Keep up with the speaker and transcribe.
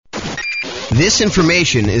This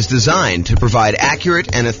information is designed to provide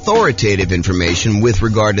accurate and authoritative information with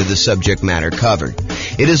regard to the subject matter covered.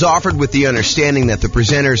 It is offered with the understanding that the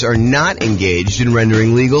presenters are not engaged in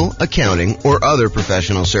rendering legal, accounting, or other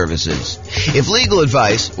professional services. If legal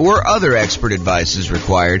advice or other expert advice is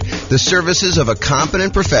required, the services of a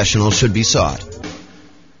competent professional should be sought.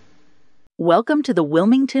 Welcome to the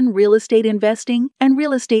Wilmington Real Estate Investing and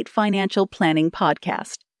Real Estate Financial Planning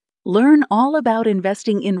Podcast. Learn all about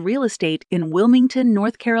investing in real estate in Wilmington,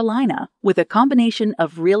 North Carolina, with a combination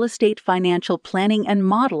of real estate financial planning and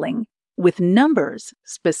modeling with numbers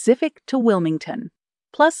specific to Wilmington,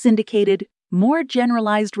 plus syndicated, more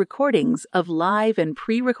generalized recordings of live and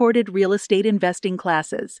pre-recorded real estate investing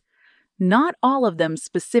classes, not all of them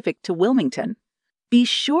specific to Wilmington. Be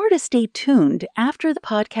sure to stay tuned after the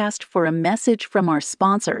podcast for a message from our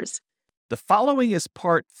sponsors. The following is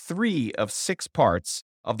part 3 of 6 parts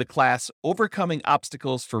of the class Overcoming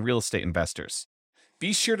Obstacles for Real Estate Investors.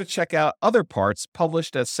 Be sure to check out other parts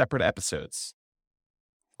published as separate episodes.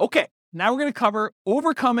 Okay, now we're going to cover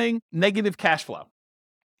overcoming negative cash flow.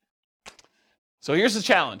 So here's the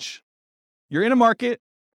challenge. You're in a market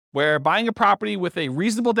where buying a property with a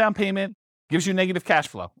reasonable down payment gives you negative cash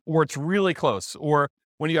flow, or it's really close, or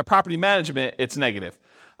when you have property management, it's negative.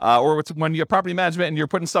 Or it's when you have property management and you're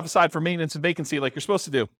putting stuff aside for maintenance and vacancy like you're supposed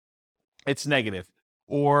to do, it's negative.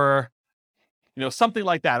 Or, something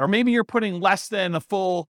like that. Or maybe you're putting less than a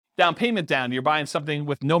full down payment down. You're buying something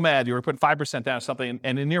with Nomad. You're putting 5% down or something.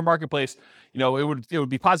 And in your marketplace, it would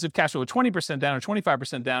be positive cash flow with 20% down or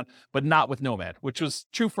 25% down, but not with Nomad, which was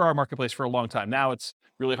true for our marketplace for a long time. Now it's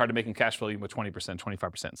really hard to make cash flow even with 20%,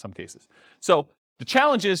 25% in some cases. So the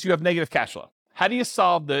challenge is you have negative cash flow. How do you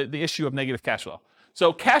solve the issue of negative cash flow?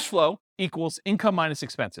 So cash flow equals income minus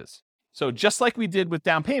expenses. So just like we did with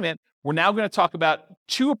down payment, we're now going to talk about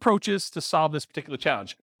 2 approaches to solve this particular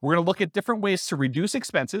challenge. We're going to look at different ways to reduce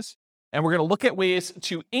expenses, and we're going to look at ways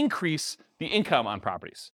to increase the income on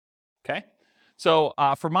properties. Okay? So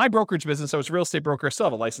for my brokerage business, I was a real estate broker. I still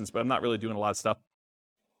have a license, but I'm not really doing a lot of stuff.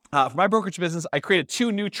 For my brokerage business, I created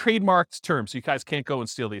 2 new trademarked terms. You guys can't go and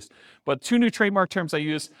steal these. But 2 new trademark terms I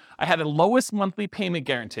used. I had a lowest monthly payment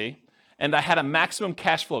guarantee, and I had a maximum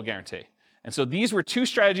cash flow guarantee. And so these were 2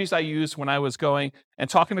 strategies I used when I was going and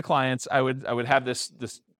talking to clients. I would have this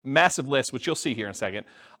massive list, which you'll see here in a second,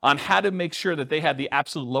 on how to make sure that they had the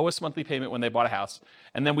absolute lowest monthly payment when they bought a house.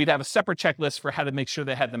 And then we'd have a separate checklist for how to make sure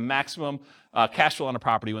they had the maximum cash flow on a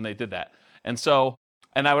property when they did that. And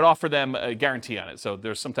I would offer them a guarantee on it. So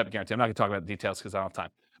there's some type of guarantee. I'm not going to talk about the details because I don't have time.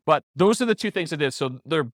 But those are the 2 things I did. So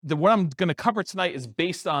what I'm going to cover tonight is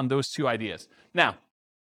based on those 2 ideas. Now,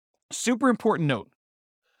 super important note.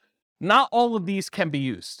 Not all of these can be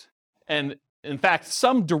used. And in fact,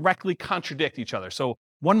 some directly contradict each other. So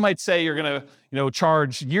one might say you're going to,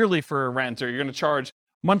 charge yearly for a rent, or you're going to charge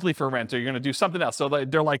monthly for rent, or you're going to do something else. So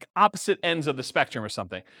they're like opposite ends of the spectrum or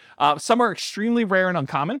something. Some are extremely rare and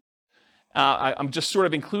uncommon. I'm just sort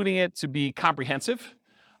of including it to be comprehensive.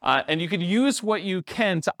 And you can use what you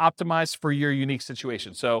can to optimize for your unique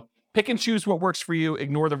situation. So pick and choose what works for you,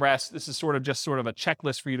 ignore the rest. This is sort of a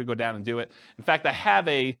checklist for you to go down and do it. In fact, I have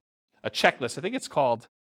a checklist. I think it's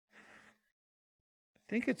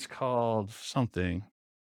called something.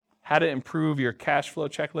 How to improve your cash flow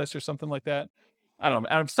checklist or something like that. I don't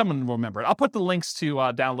know. Someone will remember it. I'll put the links to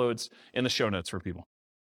downloads in the show notes for people.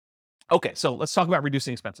 Okay, so let's talk about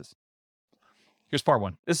reducing expenses. Here's part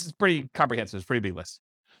 1. This is pretty comprehensive. It's a pretty big list.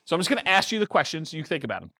 So I'm just going to ask you the questions. You think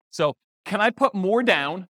about them. So can I put more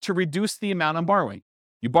down to reduce the amount I'm borrowing?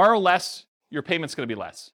 You borrow less, your payment's going to be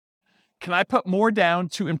less. Can I put more down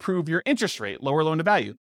to improve your interest rate, lower loan to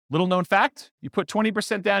value? Little known fact, you put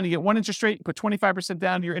 20% down, you get one interest rate, you put 25%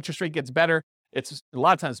 down, your interest rate gets better. It's a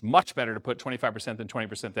lot of times much better to put 25% than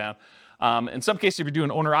 20% down. In some cases, if you're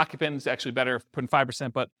doing owner-occupant, it's actually better putting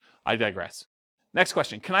 5%, but I digress. Next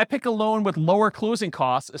question, can I pick a loan with lower closing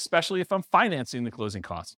costs, especially if I'm financing the closing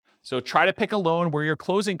costs? So try to pick a loan where your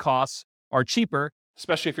closing costs are cheaper,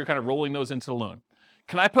 especially if you're kind of rolling those into the loan.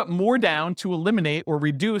 Can I put more down to eliminate or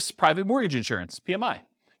reduce private mortgage insurance, PMI?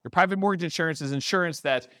 Your private mortgage insurance is insurance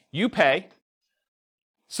that you pay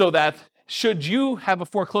so that should you have a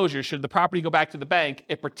foreclosure, should the property go back to the bank,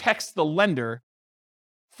 it protects the lender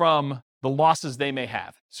from the losses they may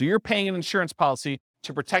have. So you're paying an insurance policy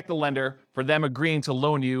to protect the lender for them agreeing to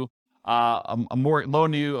loan you more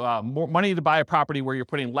money to buy a property where you're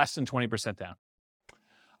putting less than 20% down.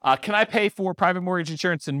 Can I pay for private mortgage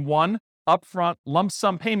insurance in one upfront lump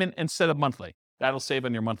sum payment instead of monthly? That'll save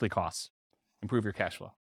on your monthly costs, improve your cash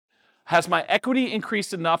flow. Has my equity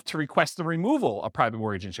increased enough to request the removal of private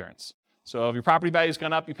mortgage insurance? So if your property value's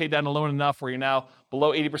gone up, you paid down the loan enough where you're now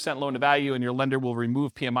below 80% loan to value, and your lender will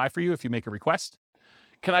remove PMI for you if you make a request.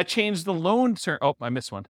 Can I change the loan term? Oh, I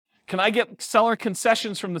missed one. Can I get seller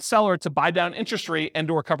concessions from the seller to buy down interest rate and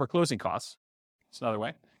or cover closing costs? That's another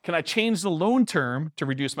way. Can I change the loan term to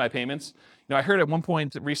reduce my payments? I heard at one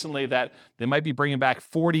point recently that they might be bringing back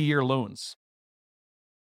 40-year loans.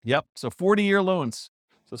 Yep, so 40-year loans.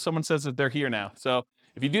 So someone says that they're here now. So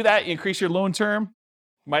if you do that, you increase your loan term,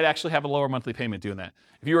 you might actually have a lower monthly payment doing that.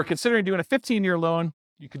 If you were considering doing a 15-year loan,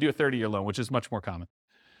 you could do a 30-year loan, which is much more common.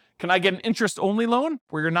 Can I get an interest-only loan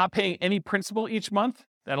where you're not paying any principal each month?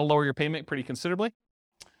 That'll lower your payment pretty considerably.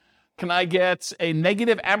 Can I get a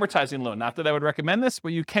negative amortizing loan? Not that I would recommend this,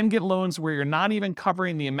 but you can get loans where you're not even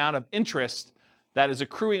covering the amount of interest that is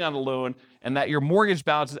accruing on the loan and that your mortgage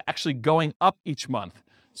balance is actually going up each month.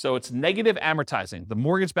 So it's negative amortizing. The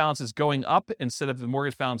mortgage balance is going up instead of the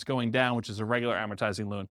mortgage balance going down, which is a regular amortizing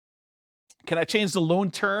loan. Can I change the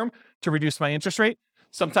loan term to reduce my interest rate?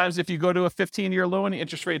 Sometimes if you go to a 15-year loan, the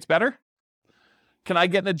interest rate's better. Can I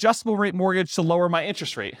get an adjustable rate mortgage to lower my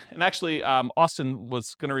interest rate? And actually, Austin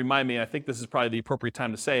was going to remind me, and I think this is probably the appropriate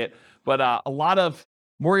time to say it, but a lot of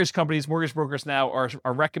mortgage companies, mortgage brokers now are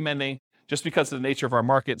recommending, just because of the nature of our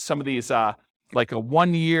market, some of these like a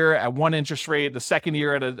 1 year at one interest rate, the second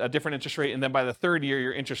year at a different interest rate, and then by the third year,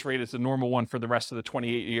 your interest rate is the normal one for the rest of the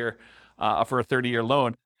 28-year for a 30-year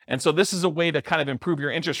loan. And so this is a way to kind of improve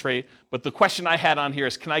your interest rate. But the question I had on here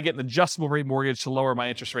is, can I get an adjustable rate mortgage to lower my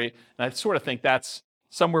interest rate? And I sort of think that's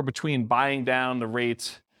somewhere between buying down the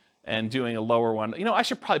rate and doing a lower one. I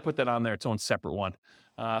should probably put that on there, its own separate one.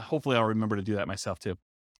 Hopefully I'll remember to do that myself too.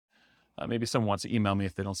 Maybe someone wants to email me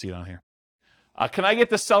if they don't see it on here. Can I get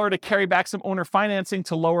the seller to carry back some owner financing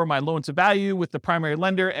to lower my loan to value with the primary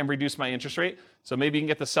lender and reduce my interest rate? So maybe you can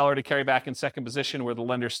get the seller to carry back in second position where the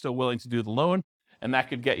lender's still willing to do the loan, and that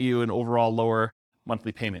could get you an overall lower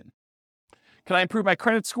monthly payment. Can I improve my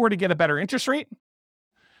credit score to get a better interest rate?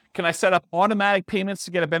 Can I set up automatic payments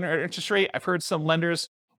to get a better interest rate? I've heard some lenders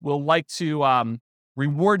will like to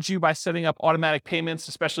reward you by setting up automatic payments,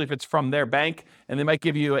 especially if it's from their bank, and they might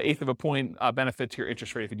give you an 1/8 of a point benefit to your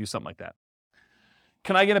interest rate if you do something like that.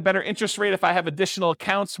 Can I get a better interest rate if I have additional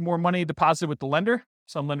accounts, more money deposited with the lender?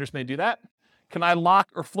 Some lenders may do that. Can I lock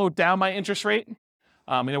or float down my interest rate?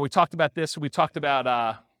 We talked about this. We talked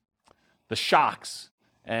about the shocks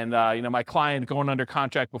and, my client going under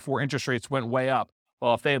contract before interest rates went way up.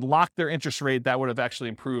 Well, if they had locked their interest rate, that would have actually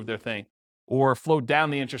improved their thing. Or float down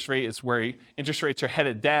the interest rate is where interest rates are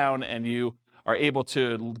headed down and you are able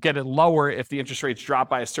to get it lower if the interest rates drop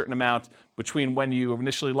by a certain amount between when you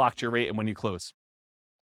initially locked your rate and when you close.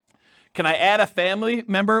 Can I add a family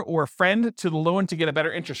member or a friend to the loan to get a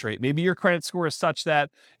better interest rate? Maybe your credit score is such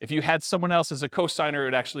that if you had someone else as a co-signer, it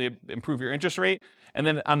would actually improve your interest rate. And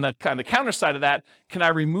then on the counter side of that, can I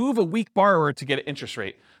remove a weak borrower to get an interest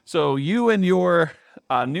rate? So you and your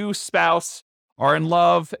new spouse are in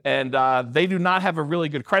love and they do not have a really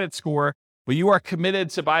good credit score, but you are committed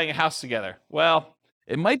to buying a house together. Well,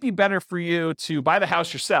 it might be better for you to buy the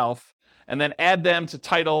house yourself and then add them to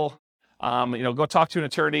title. Go talk to an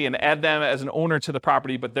attorney and add them as an owner to the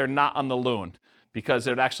property, but they're not on the loan because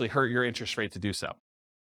it would actually hurt your interest rate to do so.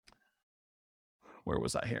 Where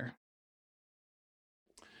was I here?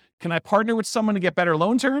 Can I partner with someone to get better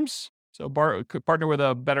loan terms? So could partner with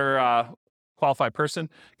a better qualified person.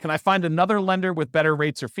 Can I find another lender with better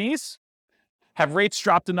rates or fees? Have rates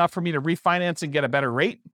dropped enough for me to refinance and get a better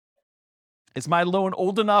rate? Is my loan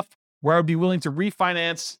old enough where I would be willing to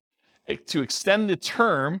refinance to extend the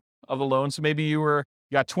term of the loan? So maybe you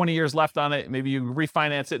got 20 years left on it. Maybe you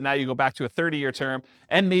refinance it. Now you go back to a 30-year term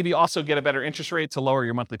and maybe also get a better interest rate to lower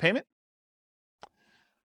your monthly payment.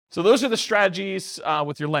 So those are the strategies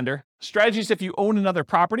with your lender. Strategies if you own another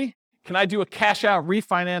property. Can I do a cash out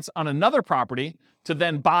refinance on another property to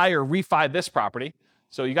then buy or refi this property?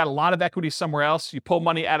 So you got a lot of equity somewhere else. You pull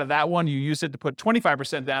money out of that one. You use it to put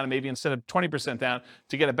 25% down and maybe instead of 20% down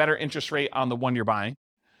to get a better interest rate on the one you're buying.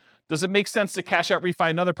 Does it make sense to cash out refi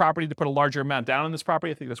another property to put a larger amount down on this property?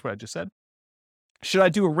 I think that's what I just said. Should I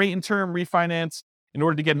do a rate and term refinance in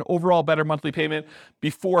order to get an overall better monthly payment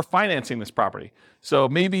before financing this property? So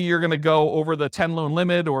maybe you're going to go over the 10 loan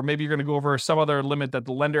limit, or maybe you're going to go over some other limit that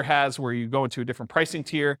the lender has where you go into a different pricing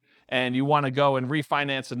tier and you want to go and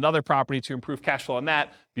refinance another property to improve cash flow on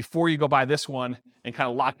that before you go buy this one and kind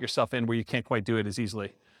of lock yourself in where you can't quite do it as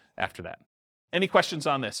easily after that. Any questions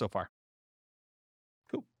on this so far?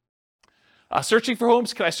 Searching for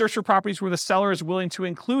homes, can I search for properties where the seller is willing to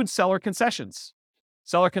include seller concessions?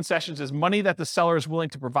 Seller concessions is money that the seller is willing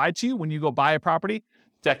to provide to you when you go buy a property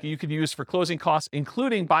that you can use for closing costs,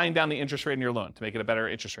 including buying down the interest rate in your loan to make it a better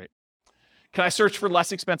interest rate. Can I search for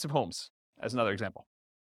less expensive homes, as another example?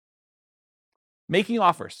 Making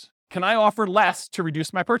offers. Can I offer less to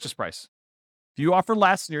reduce my purchase price? If you offer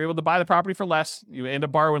less and you're able to buy the property for less, you end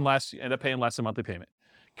up borrowing less, you end up paying less in monthly payment.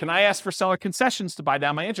 Can I ask for seller concessions to buy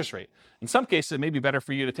down my interest rate? In some cases, it may be better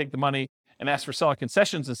for you to take the money and ask for seller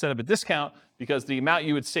concessions instead of a discount, because the amount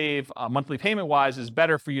you would save monthly payment-wise is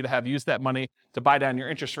better for you to have used that money to buy down your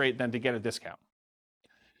interest rate than to get a discount.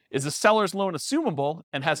 Is the seller's loan assumable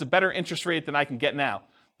and has a better interest rate than I can get now?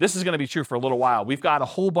 This is going to be true for a little while. We've got a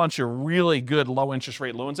whole bunch of really good low interest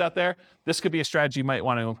rate loans out there. This could be a strategy you might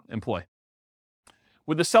want to employ.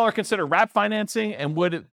 Would the seller consider wrap financing, and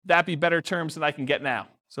would that be better terms than I can get now?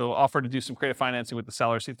 So offer to do some creative financing with the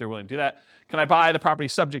seller, see if they're willing to do that. Can I buy the property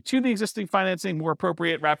subject to the existing financing, more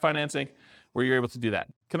appropriate wrap financing, where you're able to do that?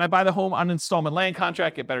 Can I buy the home on installment land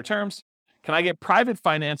contract, get better terms? Can I get private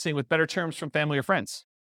financing with better terms from family or friends?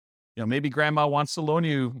 Maybe grandma wants to loan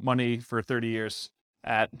you money for 30 years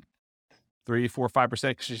at 3, 4, 5%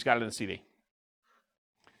 because she's got it in a CD.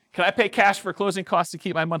 Can I pay cash for closing costs to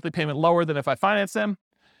keep my monthly payment lower than if I finance them?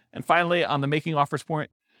 And finally, on the making offers point,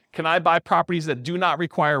 can I buy properties that do not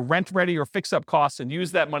require rent-ready or fix-up costs and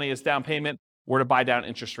use that money as down payment, or to buy down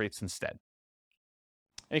interest rates instead?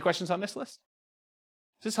 Any questions on this list?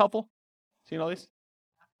 Is this helpful? Seeing all these?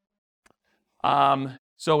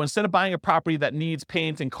 So instead of buying a property that needs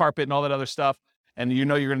paint and carpet and all that other stuff, and you're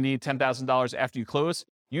going to need $10,000 after you close,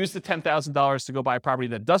 use the $10,000 to go buy a property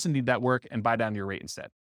that doesn't need that work and buy down your rate instead.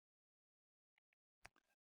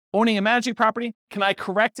 Owning and managing property, can I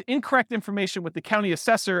correct incorrect information with the county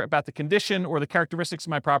assessor about the condition or the characteristics of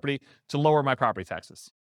my property to lower my property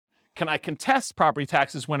taxes? Can I contest property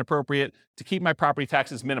taxes when appropriate to keep my property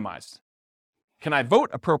taxes minimized? Can I vote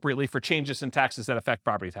appropriately for changes in taxes that affect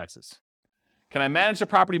property taxes? Can I manage the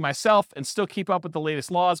property myself and still keep up with the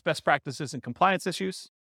latest laws, best practices, and compliance issues?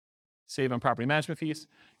 Save on property management fees.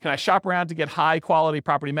 Can I shop around to get high-quality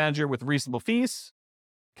property manager with reasonable fees?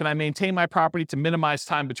 Can I maintain my property to minimize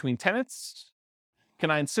time between tenants? Can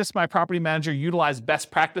I insist my property manager utilize best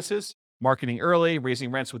practices, marketing early, raising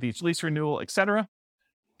rents with each lease renewal, etc.?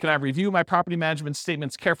 Can I review my property management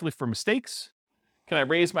statements carefully for mistakes? Can I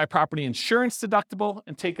raise my property insurance deductible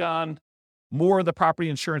and take on more of the property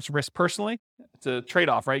insurance risk personally? It's a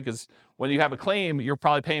trade-off, right? Because when you have a claim, you're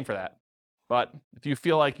probably paying for that. But if you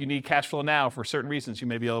feel like you need cash flow now for certain reasons, you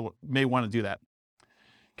may want to do that.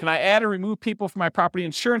 Can I add or remove people from my property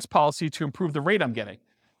insurance policy to improve the rate I'm getting?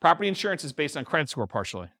 Property insurance is based on credit score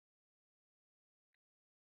partially.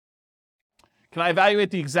 Can I evaluate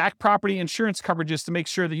the exact property insurance coverages to make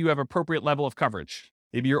sure that you have appropriate level of coverage?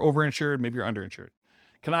 Maybe you're overinsured, maybe you're underinsured.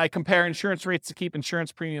 Can I compare insurance rates to keep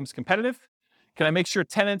insurance premiums competitive? Can I make sure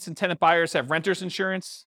tenants and tenant buyers have renter's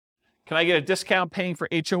insurance? Can I get a discount paying for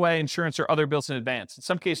HOA insurance or other bills in advance? In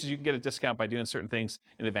some cases, you can get a discount by doing certain things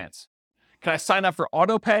in advance. Can I sign up for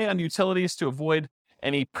auto pay on utilities to avoid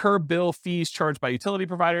any per bill fees charged by utility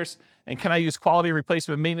providers? And can I use quality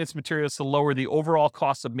replacement maintenance materials to lower the overall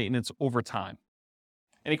cost of maintenance over time?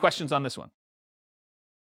 Any questions on this one?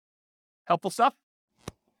 Helpful stuff?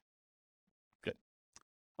 Good.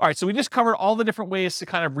 All right, so we just covered all the different ways to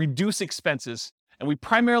kind of reduce expenses. And we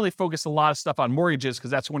primarily focus a lot of stuff on mortgages because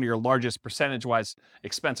that's one of your largest percentage-wise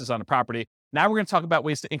expenses on a property. Now we're going to talk about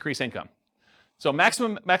ways to increase income. So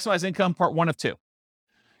maximize income, part 1 of 2.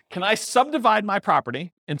 Can I subdivide my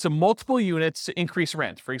property into multiple units to increase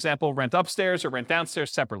rent? For example, rent upstairs or rent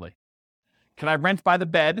downstairs separately. Can I rent by the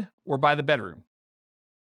bed or by the bedroom?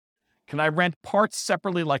 Can I rent parts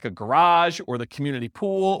separately like a garage or the community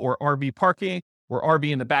pool or RV parking or RV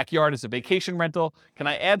in the backyard as a vacation rental? Can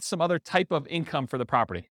I add some other type of income for the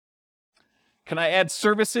property? Can I add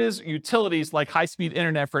services, utilities like high-speed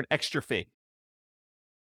internet for an extra fee?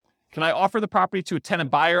 Can I offer the property to a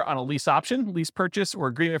tenant buyer on a lease option, lease purchase, or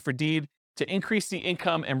agreement for deed to increase the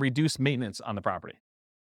income and reduce maintenance on the property?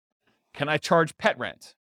 Can I charge pet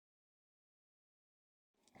rent?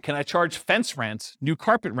 Can I charge fence rent, new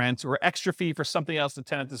carpet rent, or extra fee for something else the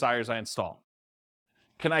tenant desires I install?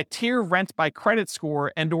 Can I tier rent by credit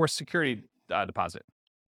score and/or security deposit?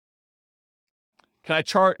 Can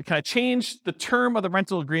I change the term of the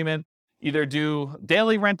rental agreement, either do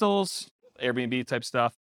daily rentals, Airbnb type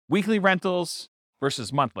stuff, weekly rentals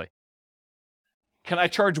versus monthly? Can I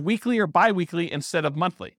charge weekly or bi-weekly instead of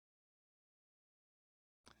monthly?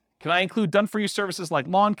 Can I include done-for-you services like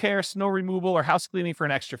lawn care, snow removal, or house cleaning for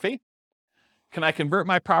an extra fee? Can I convert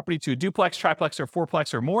my property to a duplex, triplex, or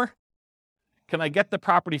fourplex or more? Can I get the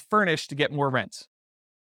property furnished to get more rent?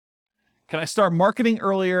 Can I start marketing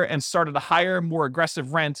earlier and start at a higher, more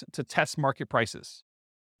aggressive rent to test market prices?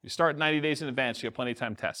 You start 90 days in advance, you have plenty of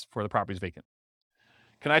time to test before the property is vacant.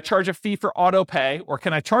 Can I charge a fee for auto pay, or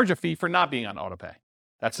can I charge a fee for not being on auto pay?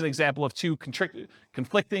 That's an example of two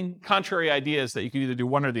conflicting, contrary ideas that you can either do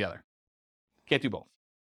one or the other. Can't do both.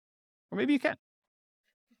 Or maybe you can.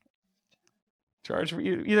 Charge for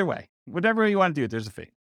either way. Whatever you want to do, there's a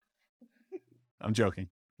fee. I'm joking.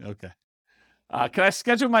 Okay. Can I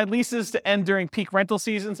schedule my leases to end during peak rental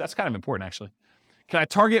seasons? That's kind of important, actually. Can I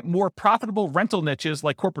target more profitable rental niches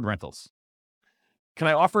like corporate rentals? Can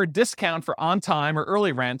I offer a discount for on-time or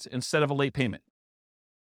early rent instead of a late payment?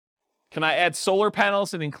 Can I add solar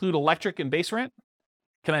panels and include electric and base rent?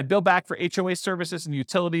 Can I bill back for HOA services and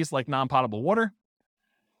utilities like non-potable water?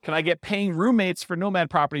 Can I get paying roommates for nomad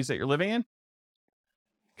properties that you're living in?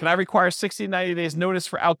 Can I require 60 to 90 days notice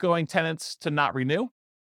for outgoing tenants to not renew?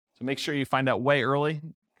 So make sure you find out way early.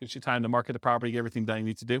 Gives you time to market the property, get everything done you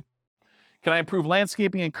need to do. Can I improve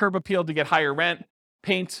landscaping and curb appeal to get higher rent?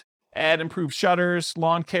 Paint, add improved shutters,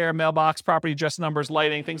 lawn care, mailbox, property address numbers,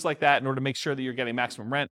 lighting, things like that in order to make sure that you're getting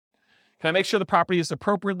maximum rent. Can I make sure the property is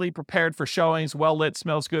appropriately prepared for showings, well lit,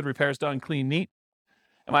 smells good, repairs done, clean, neat?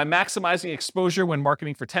 Am I maximizing exposure when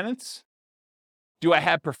marketing for tenants? Do I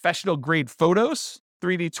have professional grade photos,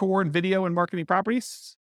 3D tour and video and marketing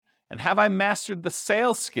properties? And have I mastered the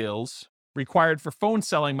sales skills required for phone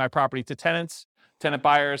selling my property to tenants, tenant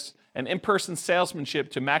buyers, and in-person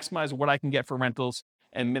salesmanship to maximize what I can get for rentals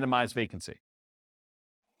and minimize vacancy?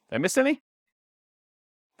 Did I miss any?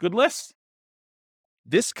 Good list?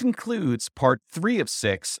 This concludes part 3 of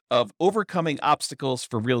 6 of Overcoming Obstacles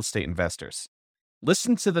for Real Estate Investors.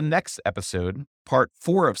 Listen to the next episode, part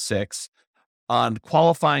 4 of 6, on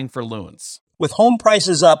qualifying for loans. With home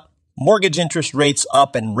prices up, mortgage interest rates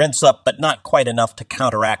up, and rents up, but not quite enough to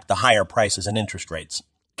counteract the higher prices and interest rates,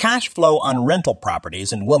 cash flow on rental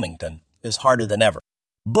properties in Wilmington is harder than ever.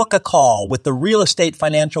 Book a call with the Real Estate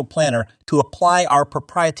Financial Planner to apply our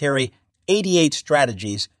proprietary 88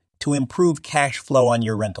 strategies to improve cash flow on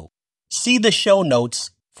your rental. See the show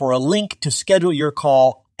notes for a link to schedule your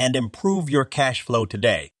call and improve your cash flow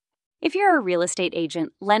today. If you're a real estate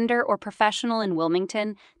agent, lender, or professional in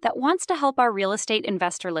Wilmington that wants to help our real estate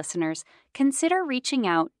investor listeners, consider reaching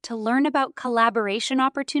out to learn about collaboration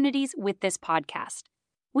opportunities with this podcast.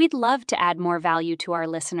 We'd love to add more value to our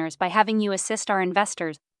listeners by having you assist our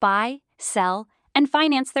investors buy, sell, and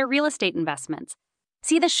finance their real estate investments.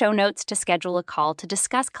 See the show notes to schedule a call to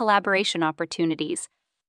discuss collaboration opportunities.